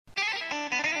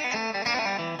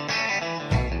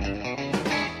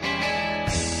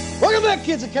Welcome back,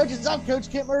 kids and coaches. I'm Coach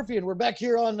Kent Murphy, and we're back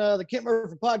here on the Kent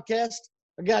Murphy podcast.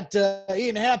 I got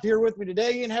Ian Happ here with me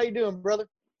today. Ian, how you doing, brother?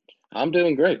 I'm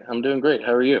doing great.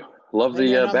 How are you? Love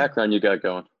the background you got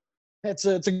going. It's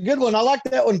a good one. I like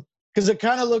that one because it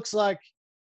kind of looks like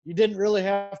you didn't really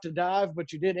have to dive,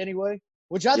 but you did anyway,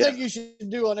 which I think you should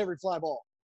do on every fly ball.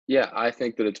 Yeah, I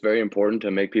think that it's very important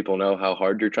to make people know how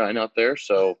hard you're trying out there.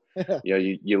 So,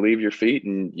 you leave your feet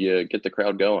and you get the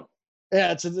crowd going.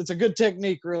 Yeah, it's a good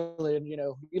technique, really, and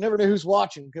you never know who's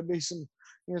watching. Could be some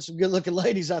some good looking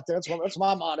ladies out there. That's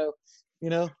my motto.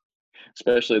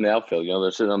 Especially in the outfield.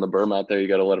 They're sitting on the berm out there. You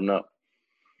got to let them know.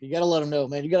 You got to let them know,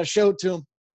 man. You got to show it to them.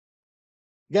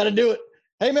 You got to do it.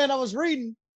 Hey, man, I was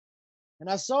reading, and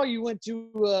I saw you went to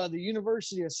the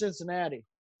University of Cincinnati.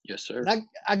 Yes, sir. And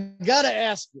I got to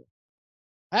ask you,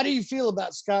 how do you feel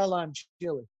about Skyline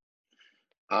Chili?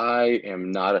 I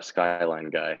am not a Skyline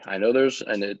guy. I know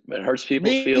and it hurts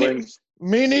people's feelings.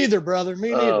 Me neither, brother.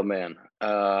 Me neither. Oh, man.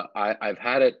 I've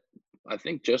had it, I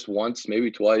think, just once, maybe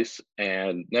twice,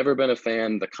 and never been a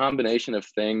fan. The combination of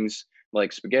things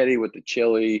like spaghetti with the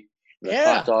chili,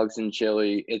 hot dogs and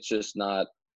chili, it's just not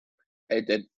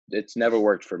it's never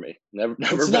worked for me. Never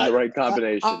been the right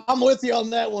combination. I'm with you on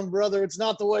that one, brother. It's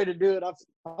not the way to do it.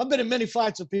 I've been in many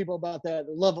fights with people about that.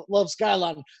 Love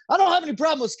Skyline. I don't have any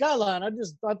problem with Skyline. I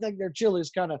think their chili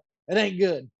is it ain't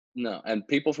good. No, and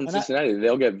people from Cincinnati,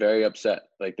 they'll get very upset.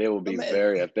 Like they will be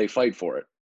they fight for it.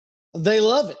 They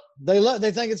love it.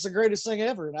 They think it's the greatest thing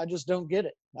ever, and I just don't get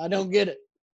it. I don't get it.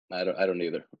 I don't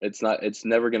either. It's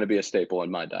never going to be a staple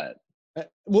in my diet.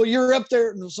 Well, you're up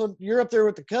there. So you're up there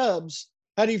with the Cubs.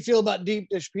 How do you feel about deep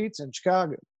dish pizza in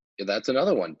Chicago? Yeah, that's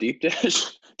another one. Deep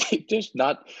dish,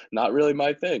 not really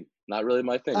my thing. Not really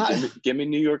my thing. Give me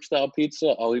New York style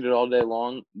pizza. I'll eat it all day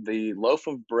long. The loaf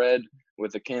of bread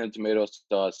with a can of tomato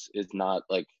sauce is not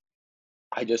like.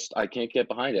 I can't get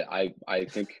behind it. I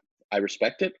think I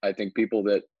respect it. I think people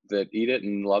that eat it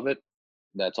and love it,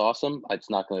 that's awesome. It's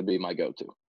not going to be my go-to.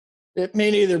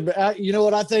 Me neither. But you know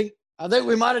what I think? I think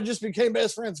we might have just became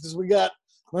best friends because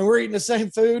when we're eating the same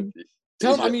food.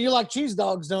 You like cheese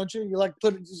dogs, don't you? You like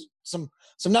put some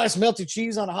nice melty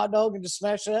cheese on a hot dog and just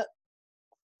smash that?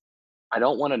 I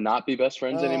don't want to not be best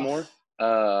friends anymore,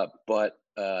 but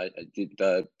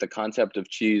the concept of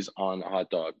cheese on a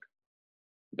hot dog,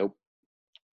 nope.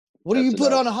 What do you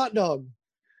put on a hot dog?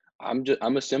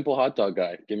 I'm a simple hot dog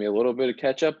guy. Give me a little bit of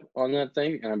ketchup on that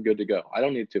thing, and I'm good to go. I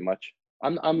don't need too much.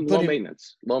 I'm low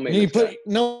maintenance. Low maintenance. You put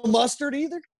no mustard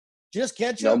either? Just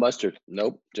ketchup? No mustard.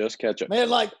 Nope. Just ketchup. Man,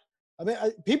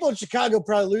 people in Chicago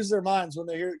probably lose their minds when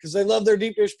they hear it because they love their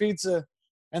deep dish pizza,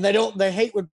 and they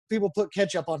hate when people put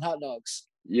ketchup on hot dogs.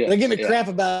 Yeah, they give me crap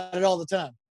about it all the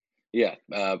time. Yeah,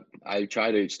 I try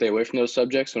to stay away from those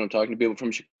subjects when I'm talking to people from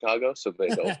Chicago, so they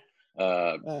don't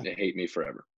they hate me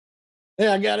forever.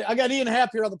 Yeah, I got Ian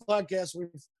Happ here on the podcast. We're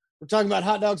talking about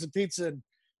hot dogs and pizza,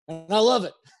 and I love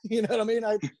it. You know what I mean?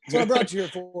 That's what I brought you here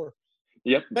for.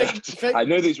 Yep. I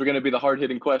knew these were going to be the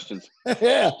hard-hitting questions.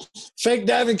 Yeah. Fake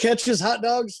diving catches, hot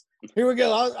dogs. Here we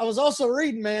go. I was also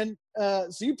reading, man. So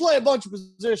you play a bunch of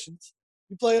positions.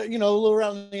 You play, a little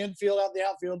around the infield, out the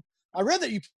outfield. I read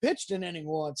that you pitched an inning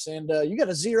once, and you got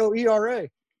a 0 ERA.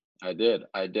 I did.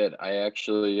 I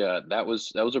actually that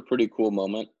was a pretty cool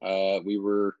moment. We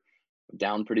were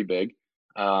down pretty big,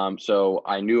 so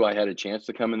I knew I had a chance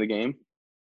to come in the game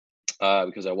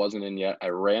because I wasn't in yet. I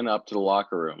ran up to the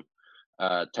locker room.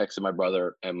 Texted my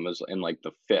brother and was in like the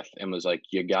fifth and was like,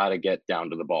 you got to get down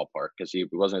to the ballpark because he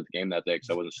wasn't at the game that day because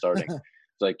I wasn't starting.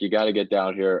 It's like, you got to get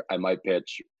down here. I might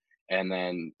pitch. And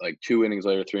then like 3 innings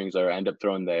later, I end up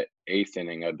throwing the 8th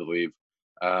inning, I believe.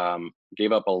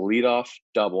 Gave up a leadoff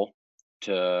double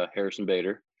to Harrison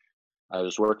Bader. I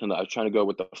was trying to go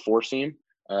with the 4-seam.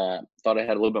 Thought I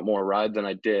had a little bit more ride than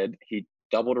I did. He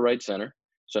doubled to right center.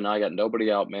 So now I got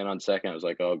nobody out, man, on second. I was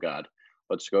like, oh God,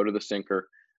 let's go to the sinker.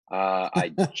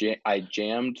 I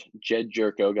jammed Jed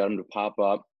Jerko, got him to pop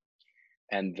up,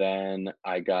 and then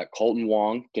I got Colton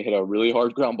Wong to hit a really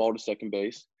hard ground ball to second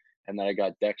base, and then I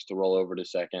got Dex to roll over to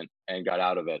second and got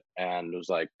out of it, and it was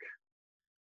like,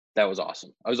 that was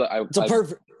awesome. I was like, it's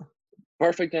a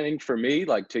perfect inning for me,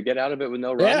 like to get out of it with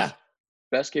no runs. Yeah.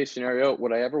 Best case scenario,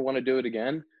 would I ever want to do it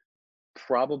again?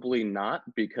 Probably not,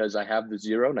 because I have the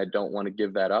 0 and I don't want to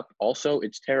give that up. Also,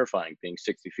 it's terrifying being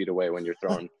 60 feet away when you're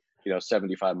throwing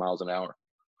 75 miles an hour.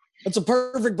 It's a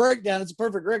perfect breakdown. It's a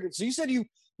perfect record. So you said you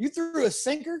threw a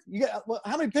sinker? You got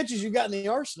how many pitches you got in the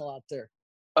arsenal out there?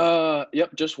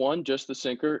 Yep, just one, just the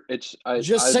sinker.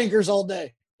 Sinkers all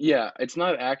day. Yeah, it's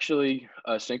not actually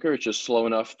a sinker. It's just slow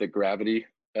enough that gravity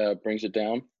brings it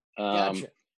down. Gotcha.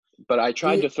 But I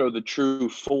tried to throw the true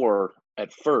 4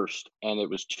 at first, and it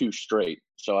was too straight.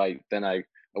 So I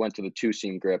went to the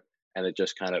 2-seam grip, and it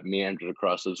just kind of meandered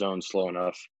across the zone slow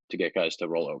enough to get guys to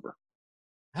roll over.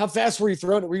 How fast were you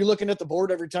throwing it? Were you looking at the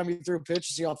board every time you threw a pitch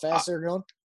to see how fast they were going?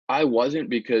 I wasn't,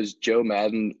 because Joe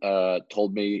Madden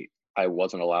told me I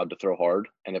wasn't allowed to throw hard,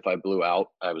 and if I blew out,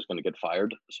 I was going to get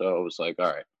fired. So I was like,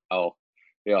 all right,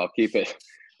 I'll keep it.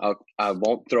 I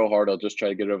won't throw hard. I'll just try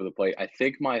to get it over the plate. I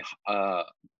think my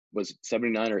was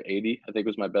 79 or 80. I think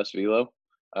was my best velo.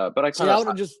 But I kind of I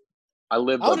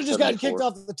would have just gotten kicked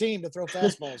off the team to throw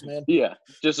fastballs, man. Yeah,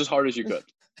 just as hard as you could.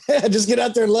 Just get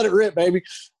out there and let it rip, baby.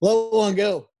 Let one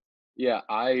go. Yeah,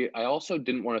 I also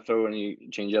didn't want to throw any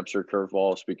changeups or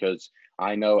curveballs, because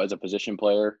I know as a position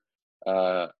player,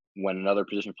 when another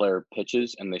position player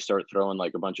pitches and they start throwing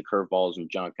like a bunch of curveballs and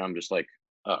junk, I'm just like,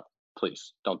 oh,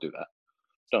 please don't do that.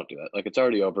 Don't do that. Like, it's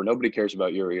already over. Nobody cares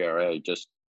about your ERA. Just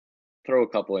throw a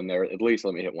couple in there. At least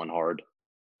let me hit one hard.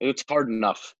 It's hard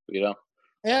enough, you know?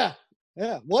 Yeah.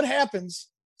 Yeah. What happens?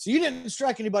 So you didn't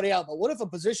strike anybody out, but what if a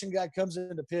position guy comes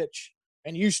in to pitch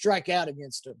and you strike out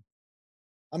against him?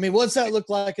 I mean, what's that look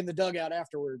like in the dugout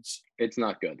afterwards? It's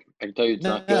not good. I can tell you it's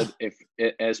not good.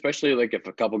 Especially like if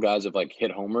a couple guys have like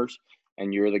hit homers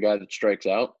and you're the guy that strikes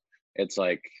out, it's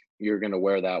like you're going to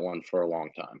wear that one for a long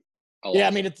time. Yeah,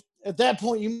 I mean, at that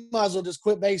point, you might as well just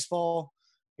quit baseball,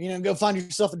 and go find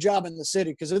yourself a job in the city,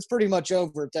 because it's pretty much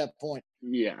over at that point.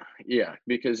 Yeah,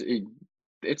 because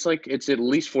it's like it's at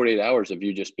least 48 hours of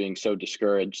you just being so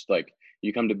discouraged. Like,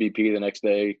 you come to BP the next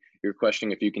day, you're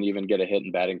questioning if you can even get a hit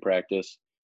in batting practice.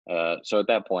 So at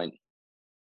that point,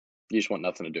 you just want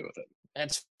nothing to do with it.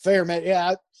 That's fair, man.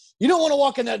 Yeah, you don't want to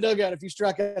walk in that dugout if you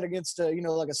strike out against,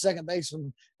 like a second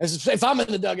baseman. If I'm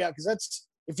in the dugout, because that's,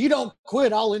 if you don't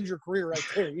quit, I'll end your career right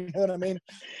there. You know what I mean?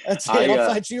 That's it. I'll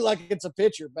fight you like it's a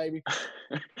pitcher, baby.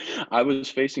 I was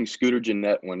facing Scooter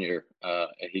Jeanette one year.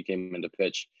 He came in to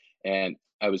pitch, and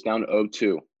I was down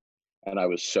 0-2, and I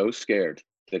was so scared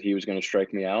that he was going to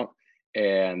strike me out.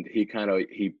 And he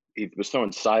was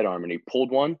throwing sidearm, and he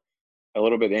pulled one a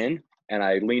little bit in, and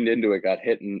I leaned into it, got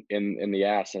hit in the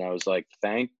ass, and I was like,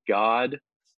 thank God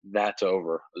that's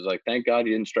over. I was like, thank God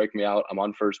he didn't strike me out. I'm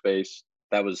on first base.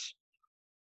 That was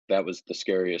the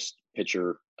scariest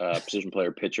position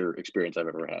player pitcher experience I've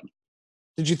ever had.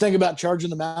 Did you think about charging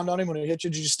the mound on him when he hit you?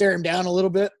 Did you stare him down a little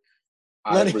bit?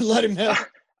 Let him hit.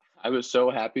 I was so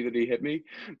happy that he hit me,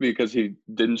 because he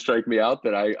didn't strike me out,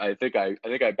 that I think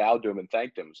I bowed to him and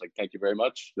thanked him. It's like, thank you very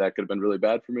much. That could have been really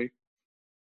bad for me.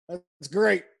 That's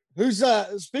great. Who's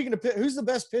the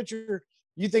best pitcher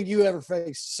you think you ever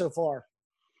faced so far?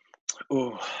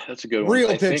 Oh, that's a good one.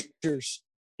 Real pitchers.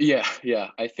 Yeah.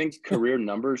 I think career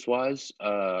numbers wise,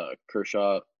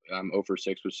 Kershaw, I'm 0 for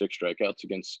 6 with 6 strikeouts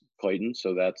against Clayton.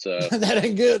 So that's that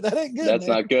ain't good. That's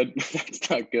not good. That's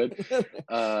not good.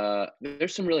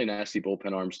 There's some really nasty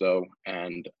bullpen arms though,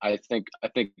 and I think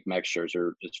Max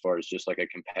Scherzer, as far as just like a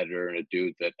competitor and a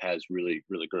dude that has really,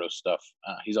 really gross stuff,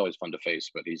 he's always fun to face,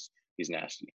 but he's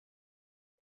nasty.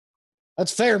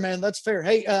 That's fair, man. That's fair.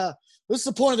 Hey, this is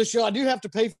the point of the show. I do have to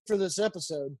pay for this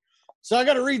episode, so I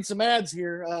got to read some ads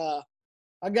here.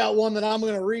 I got one that I'm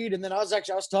going to read, and then I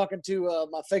was talking to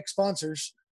my fake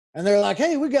sponsors, and they're like,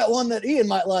 hey, we got one that Ian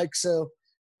might like. So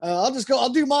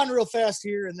I'll do mine real fast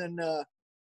here, and then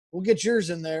we'll get yours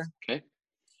in there. Okay.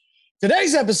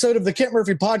 Today's episode of the Kent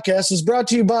Murphy Podcast is brought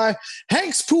to you by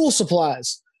Hank's Pool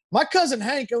Supplies. My cousin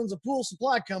Hank owns a pool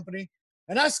supply company,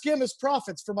 and I skim his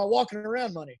profits for my walking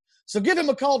around money. So give him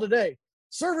a call today.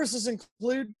 Services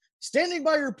include standing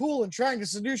by your pool and trying to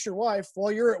seduce your wife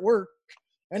while you're at work,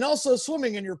 and also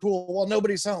swimming in your pool while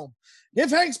nobody's home. Give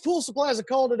Hank's Pool Supplies a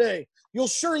call today. You'll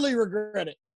surely regret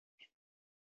it.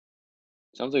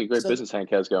 Sounds like a great business Hank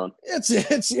has going.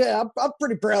 Yeah, I'm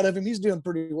pretty proud of him. He's doing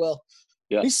pretty well.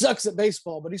 Yeah. He sucks at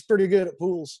baseball, but he's pretty good at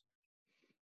pools.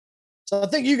 So I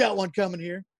think you got one coming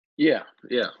here. Yeah.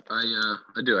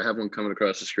 I do. I have one coming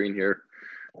across the screen here.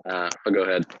 I'll go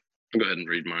ahead and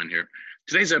read mine here.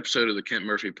 Today's episode of the Kent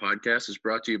Murphy Podcast is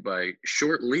brought to you by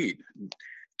Short Lead.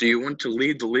 Do you want to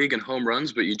lead the league in home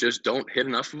runs, but you just don't hit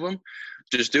enough of them?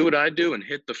 Just do what I do and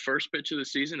hit the first pitch of the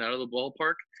season out of the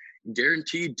ballpark.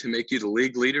 Guaranteed to make you the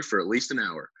league leader for at least an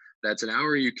hour. That's an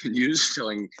hour you can use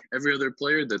telling every other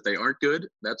player that they aren't good.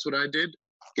 That's what I did.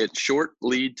 Get Short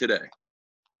Lead today.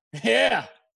 Yeah.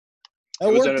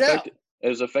 That worked out. It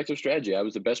was an effective strategy. I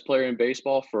was the best player in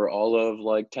baseball for all of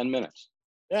like 10 minutes.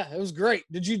 Yeah, it was great.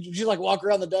 Did you like walk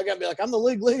around the dugout and be like, I'm the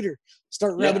league leader?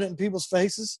 Start rubbing it in people's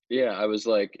faces? Yeah, I was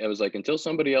like until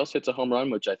somebody else hits a home run,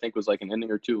 which I think was like an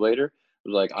inning or two later, it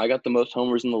was like, I got the most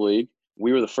homers in the league.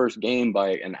 We were the first game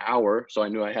by an hour, so I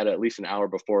knew I had at least an hour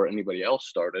before anybody else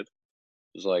started.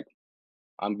 It was like,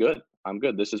 I'm good. I'm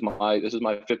good. This is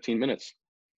my 15 minutes.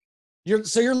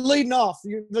 You're leading off.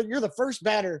 You're the first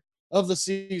batter of the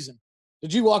season.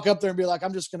 Did you walk up there and be like,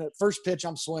 I'm just gonna first pitch,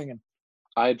 I'm swinging?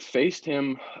 I'd faced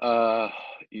him,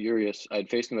 Urias. I'd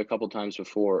faced him a couple times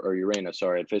before, or Uranus.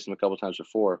 Sorry, I'd faced him a couple times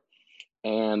before,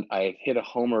 and I hit a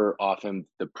homer off him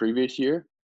the previous year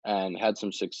and had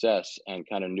some success and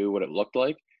kind of knew what it looked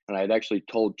like. And I had actually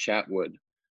told Chatwood,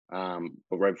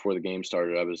 but right before the game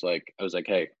started, I was like,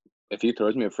 hey, if he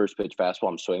throws me a first pitch fastball,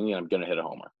 I'm swinging and I'm gonna hit a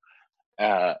homer.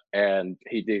 And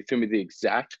he threw me the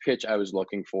exact pitch I was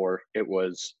looking for. It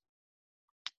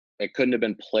couldn't have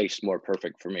been placed more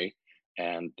perfect for me.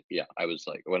 And yeah, I was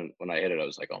like, when I hit it, I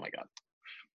was like, oh my god,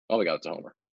 it's a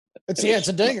homer. It's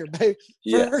a dinger, babe.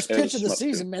 Yeah, First pitch of the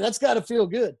season, man. That's got to feel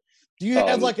good. Do you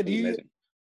have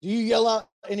do you yell out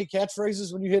any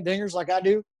catchphrases when you hit dingers like I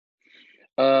do?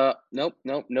 Nope,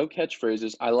 no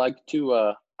catchphrases. I like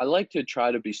to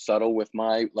try to be subtle with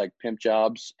my like pimp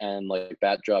jobs and like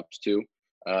bat drops too.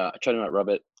 I try to not rub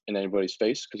it in anybody's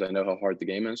face because I know how hard the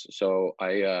game is. So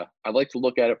I like to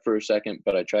look at it for a second,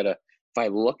 but I try to. If I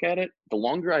look at it, the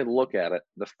longer I look at it,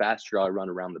 the faster I run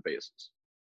around the bases.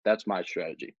 That's my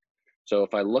strategy. So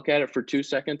if I look at it for 2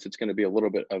 seconds, it's going to be a little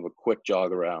bit of a quick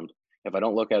jog around. If I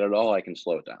don't look at it at all, I can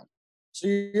slow it down. So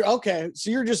you're okay. So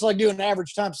you're just like doing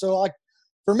average time. So like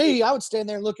for me, I would stand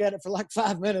there and look at it for like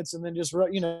 5 minutes and then just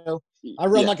run, I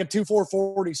run like a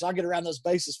 2.440, so I get around those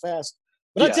bases fast.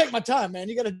 But I take my time, man.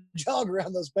 You got to jog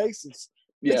around those bases.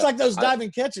 Yeah. It's like those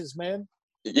diving catches, man.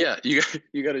 Yeah, you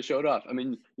got to show it off. I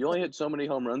mean, you only hit so many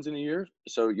home runs in a year,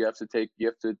 so you have to take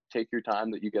your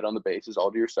time that you get on the bases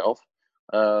all to yourself.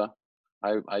 I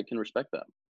can respect that.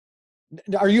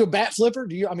 Are you a bat flipper?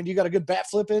 Do you got a good bat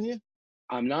flip in you?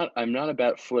 I'm not a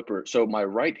bat flipper. So my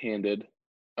right-handed,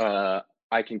 I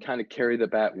can kind of carry the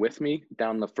bat with me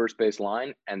down the first base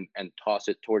line and toss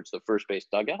it towards the first base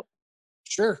dugout.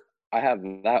 Sure. I have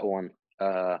that one.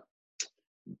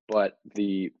 But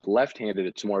the left-handed,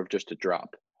 it's more of just a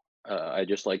drop. I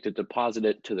just like to deposit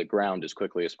it to the ground as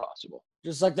quickly as possible.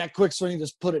 Just like that quick swing,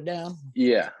 just put it down.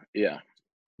 Yeah.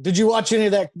 Did you watch any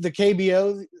of the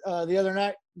KBO the other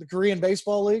night, the Korean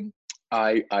Baseball League?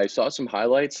 I saw some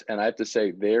highlights, and I have to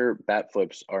say their bat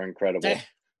flips are incredible.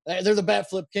 They're the bat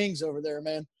flip kings over there,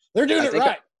 man. They're doing it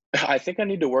right. I think I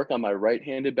need to work on my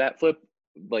right-handed bat flip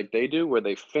like they do, where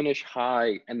they finish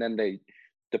high and then they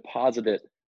deposit it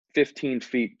 15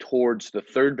 feet towards the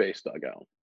third base dugout.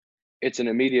 It's an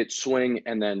immediate swing,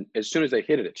 and then as soon as they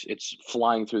hit it, it's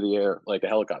flying through the air like a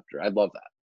helicopter. I love that.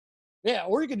 Yeah,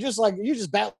 or you could just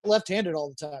bat left-handed all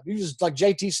the time. You just like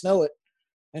JT Snow it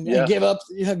and give up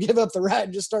the right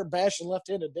and just start bashing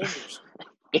left-handed dingers.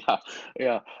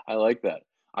 Yeah, I like that.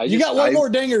 You got one more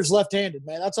dingers left-handed,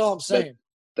 man. That's all I'm saying.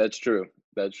 That's true.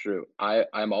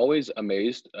 I'm always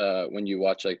amazed when you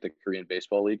watch like the Korean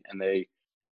Baseball League and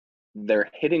they're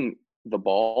hitting the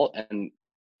ball and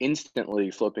instantly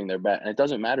flipping their bat. And it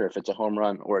doesn't matter if it's a home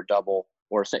run or a double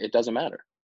or it doesn't matter.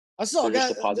 I saw a guy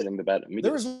just depositing the bat immediately.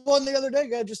 There was one the other day,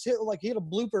 guy just hit a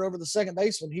blooper over the second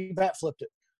baseman. He bat flipped it.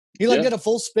 He did a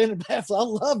full spin and bat flip. I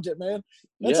loved it, man.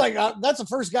 That's that's the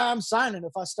first guy I'm signing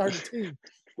if I start a team.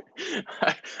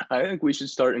 I think we should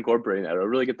start incorporating that. It'll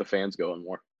really get the fans going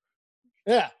more.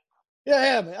 Yeah,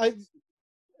 man.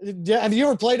 Have you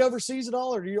ever played overseas at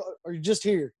all, or are you just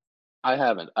here? I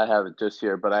haven't just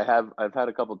here, but I've had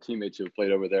a couple of teammates who have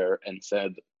played over there and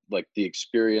said like the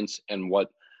experience and what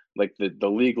like the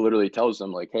league literally tells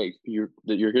them like, hey, you're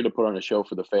here to put on a show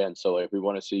for the fans. So like we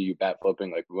want to see you bat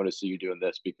flipping, like we want to see you doing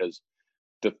this because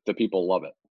the people love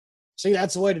it. See,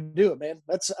 that's the way to do it, man.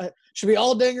 That's should be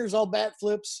all dingers, all bat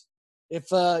flips. If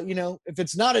if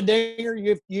it's not a dinger,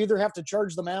 you either have to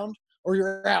charge the mound or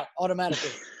you're out automatically.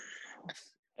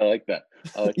 I like that.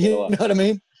 I like that you a lot. know what I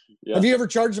mean? Yeah. Have you ever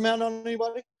charged the mound on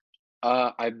anybody?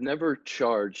 I've never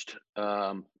charged.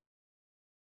 The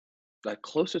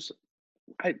closest,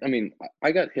 I mean,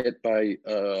 I got hit by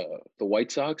the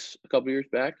White Sox a couple years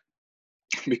back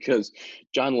because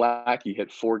John Lackey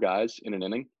hit 4 guys in an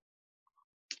inning,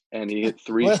 and he hit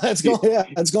 3. Well, that's going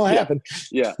to happen.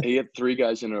 Yeah, he hit 3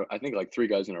 guys in like 3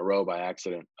 guys in a row by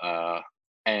accident.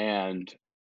 And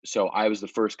so I was the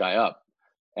first guy up,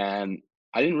 and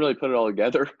I didn't really put it all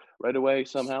together right away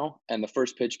somehow. And the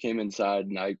first pitch came inside,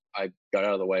 and I got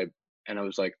out of the way, and I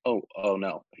was like, oh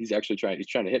no, he's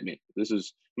trying to hit me. I'm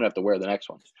gonna have to wear the next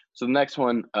one. So the next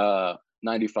one,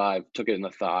 95, took it in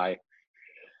the thigh.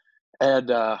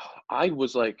 And I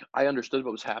was like, I understood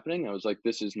what was happening. I was like,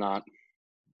 this is not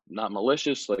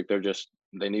malicious. Like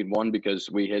they need one because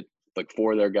we hit like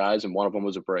 4 of their guys and one of them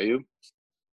was Abreu.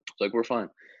 It's like, we're fine.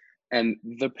 And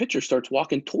the pitcher starts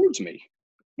walking towards me.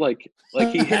 like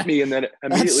he hit me and then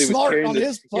immediately That's smart was carrying on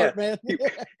his part, man.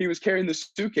 he was carrying the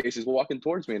suitcases walking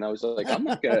towards me, and I was like, I'm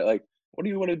not gonna like, what do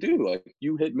you want to do? Like,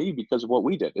 you hit me because of what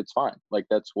we did. It's fine. Like,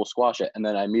 we'll squash it. And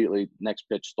then I immediately next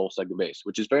pitch stole second base,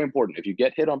 which is very important. If you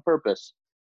get hit on purpose,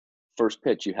 first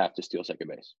pitch you have to steal second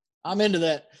base. I'm into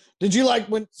that. Did you like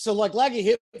Laggy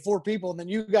hit 4 people and then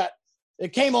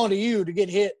it came on to you to get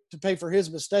hit to pay for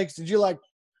his mistakes? Did you like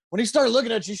when he started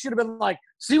looking at you should have been like,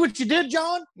 see what you did,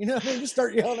 John? You know what I mean? Just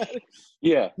start yelling at him.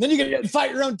 Yeah. And then you can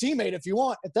fight your own teammate if you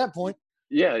want at that point.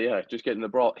 Yeah. Just getting the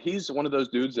brawl. He's one of those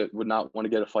dudes that would not want to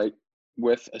get a fight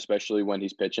with, especially when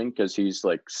he's pitching, because he's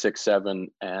like 6'7",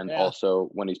 and also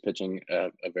when he's pitching a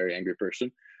very angry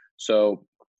person. So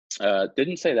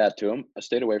didn't say that to him. I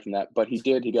stayed away from that, but he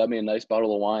did. He got me a nice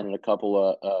bottle of wine and a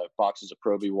couple of boxes of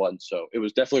Pro V1. So it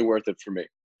was definitely worth it for me.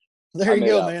 There you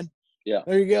go, man. Yeah.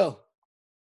 There you go.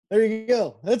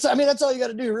 That's all you got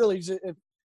to do, really.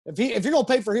 If you're gonna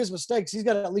pay for his mistakes, he's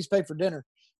got to at least pay for dinner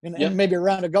and maybe a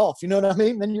round of golf. You know what I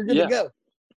mean? Then you're good to go.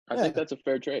 I think that's a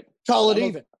fair trade. Call it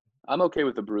even. I'm okay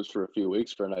with the bruise for a few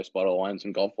weeks for a nice bottle of wine and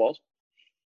some golf balls.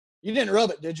 You didn't rub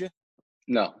it, did you?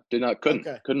 No, did not.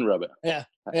 Couldn't rub it.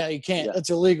 Yeah, you can't. Yeah. That's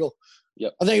illegal.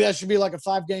 Yep. I think that should be like a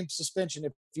 5-game suspension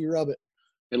if you rub it.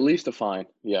 At least a fine.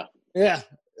 Yeah. Yeah,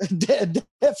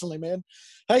 definitely, man.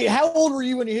 Hey, how old were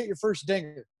you when you hit your first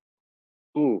dinger?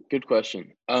 Ooh, good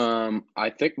question.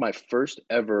 I think my first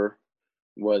ever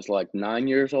was like 9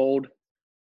 years old,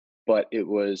 but it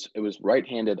was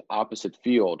right-handed opposite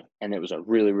field, and it was a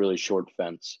really, really short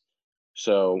fence.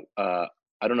 So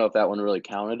I don't know if that one really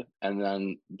counted. And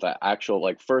then the actual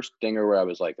like first dinger where I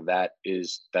was like,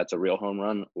 that's a real home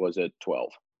run was at 12.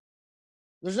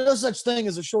 There's no such thing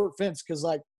as a short fence because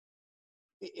like,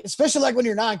 especially like when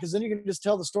you're 9, because then you can just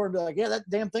tell the story and be like, yeah, that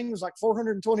damn thing was like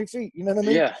 420 feet. You know what I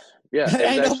mean? Yeah. It was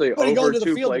actually over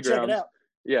 2 playgrounds.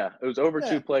 Yeah, it was over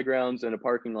 2 playgrounds and a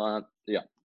parking lot. Yeah.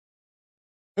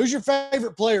 Who's your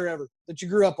favorite player ever that you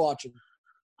grew up watching?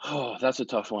 Oh, that's a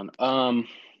tough one.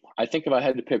 I think if I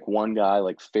had to pick one guy,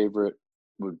 like favorite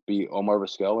would be Omar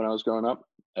Vizquel when I was growing up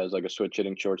as like a switch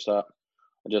hitting shortstop.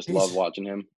 I just love watching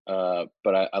him.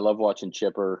 But I love watching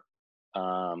Chipper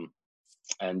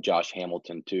and Josh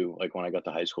Hamilton too. Like when I got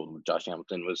to high school, Josh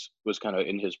Hamilton was kind of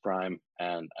in his prime,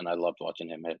 and I loved watching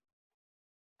him hit.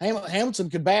 Hamilton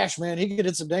could bash, man. He could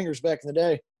hit some dingers back in the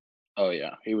day. Oh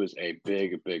yeah, he was a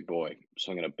big boy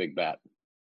swinging a big bat.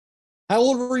 How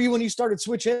old were you when you started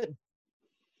switch hitting?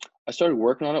 I started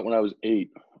working on it when I was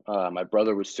 8. My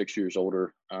brother was 6 years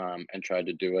older and tried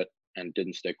to do it and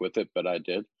didn't stick with it, but I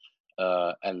did.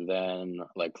 And then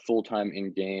like full-time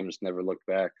in games, never looked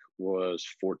back, was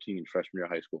 14, freshman year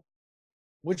of high school.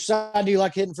 Which side do you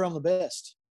like hitting from the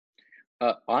best?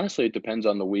 Honestly, it depends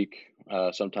on the week,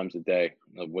 sometimes the day,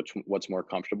 what's more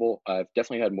comfortable. I've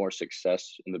definitely had more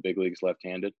success in the big leagues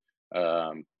left-handed.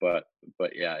 But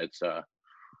yeah,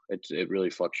 it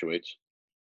really fluctuates.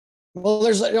 Well,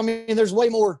 there's way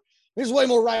more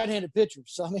right-handed pitchers.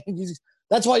 So I mean,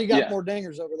 that's why you got more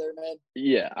dingers over there, man.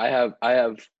 Yeah, I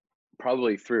have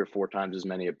probably 3 or 4 times as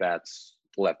many at bats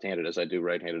left-handed as I do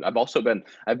right-handed. I've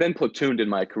been platooned in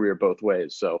my career both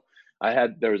ways. So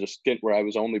there was a stint where I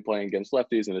was only playing against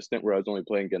lefties and a stint where I was only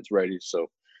playing against righties. So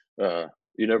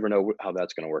you never know how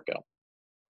that's going to work out.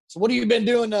 So what have you been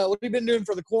doing? What have you been doing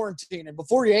for the quarantine? And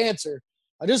before you answer,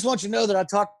 I just want you to know that I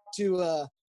talked to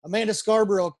Amanda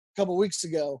Scarborough a couple weeks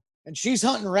ago, and she's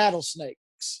hunting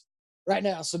rattlesnakes right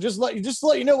now. So just let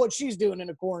you know what she's doing in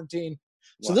the quarantine.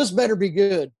 So this better be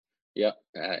good. Yeah,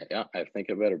 I think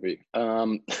it better be.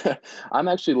 I'm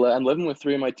living with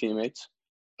 3 of my teammates.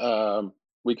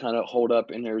 We kind of holed up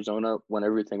in Arizona when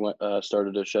everything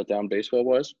started to shut down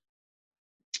baseball-wise.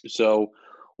 So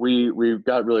we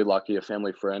got really lucky. A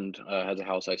family friend has a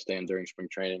house I stay in during spring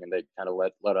training, and they kind of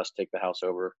let us take the house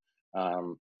over.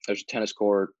 There's a tennis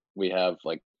court. We have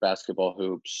like basketball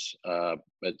hoops.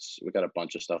 We got a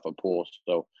bunch of stuff, a pool.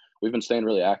 So we've been staying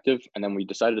really active, and then we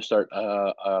decided to start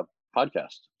a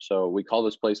podcast. So we call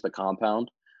this place The Compound.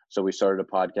 So we started a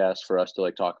podcast for us to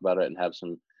like talk about it and have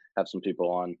some people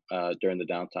on during the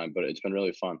downtime. But it's been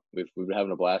really fun. We've been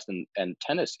having a blast, and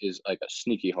tennis is like a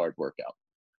sneaky hard workout.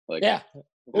 Like it'll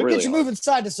really get you moving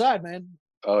side to side, man.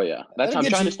 Oh yeah, I'm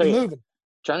trying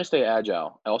to stay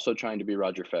agile. Also trying to be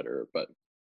Roger Federer, but.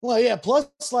 Well, yeah. Plus,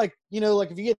 like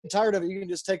if you get tired of it, you can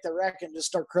just take that racket and just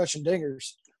start crushing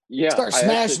dingers. Yeah, start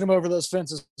smashing them over those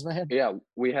fences, man. Yeah,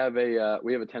 we have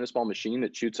a tennis ball machine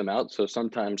that shoots them out. So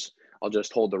sometimes I'll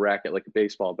just hold the racket like a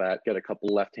baseball bat, get a couple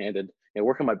left-handed,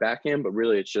 work on my backhand, but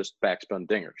really it's just backspin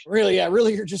dingers. Really, yeah,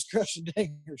 really, you're just crushing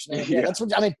dingers, man. Yeah, Yeah. that's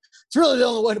what I mean. It's really the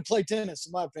only way to play tennis,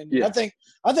 in my opinion. Yeah.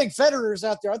 I think Federer's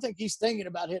out there. I think he's thinking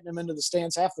about hitting him into the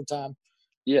stands half the time.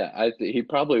 Yeah, he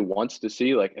probably wants to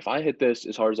see, like, if I hit this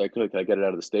as hard as I could I get it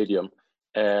out of the stadium?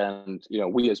 And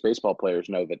we as baseball players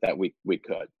know that we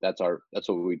could. That's what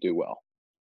we do well.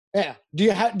 Yeah. Do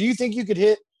you think you could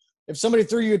hit, if somebody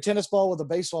threw you a tennis ball with a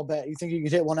baseball bat, you think you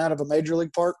could hit one out of a major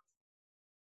league park?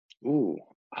 Ooh,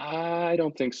 I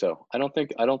don't think so. I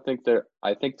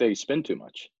think they spin too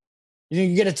much. You think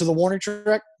you can get it to the warning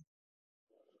track?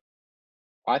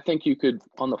 I think you could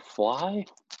on the fly.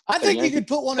 I think you could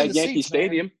put one in the Yankee seats,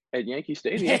 Stadium. man. At Yankee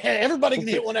Stadium. Yeah, everybody can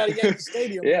hit one out of Yankee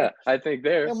Stadium. Yeah, man. I think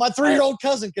there. Yeah, my 3-year-old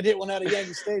cousin could hit one out of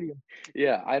Yankee Stadium.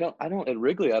 Yeah, I don't at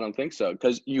Wrigley. I don't think so,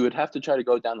 because you would have to try to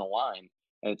go down the line,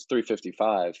 and it's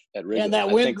 355 at Wrigley. And that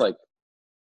I wind, think, like,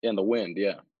 in the wind.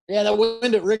 Yeah. Yeah, that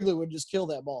wind at Wrigley would just kill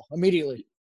that ball immediately.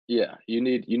 Yeah, you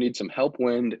need some help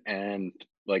wind and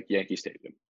like Yankee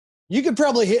Stadium. You could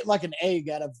probably hit like an egg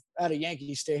out of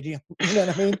Yankee Stadium. You know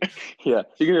what I mean? Yeah,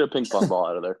 you can hit a ping pong ball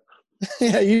out of there.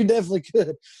 Yeah, you definitely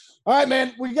could. All right,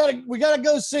 man, we gotta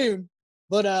go soon.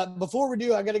 But before we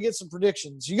do, I gotta get some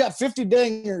predictions. You got 50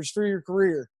 dingers through your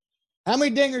career. How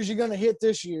many dingers you gonna hit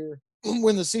this year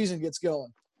when the season gets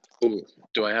going? Ooh,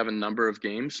 do I have a number of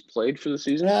games played for the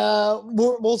season?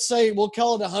 We'll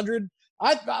call it 100.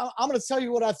 I'm gonna tell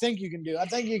you what I think you can do. I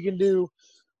think you can do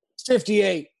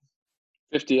 58.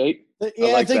 58?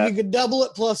 Yeah, I think that. you could double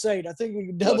it plus 8. I think you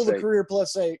could double the career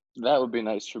plus 8. That would be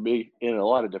nice for me in a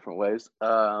lot of different ways.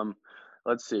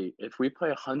 Let's see. If we play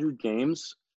 100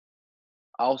 games,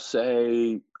 I'll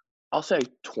say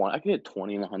 20. I can hit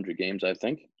 20 in 100 games, I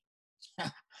think.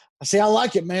 See, I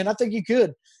like it, man. I think you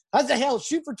could. How the hell?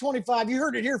 Shoot for 25. You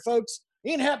heard it here, folks.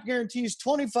 Ian Happ guarantees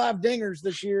 25 dingers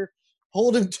this year.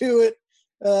 Hold him to it.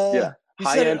 Yeah.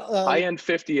 High end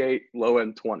 58, low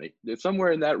end 20. If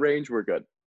somewhere in that range, we're good.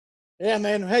 Yeah,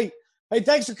 man. Hey,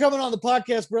 thanks for coming on the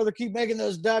podcast, brother. Keep making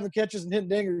those diving catches and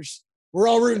hitting dingers. We're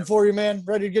all rooting for you, man.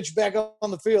 Ready to get you back on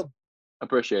the field.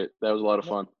 Appreciate it. That was a lot of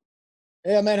fun.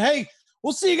 Yeah, man. Hey,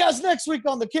 we'll see you guys next week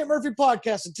on the Kent Murphy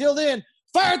Podcast. Until then,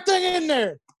 fire thing in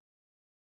there.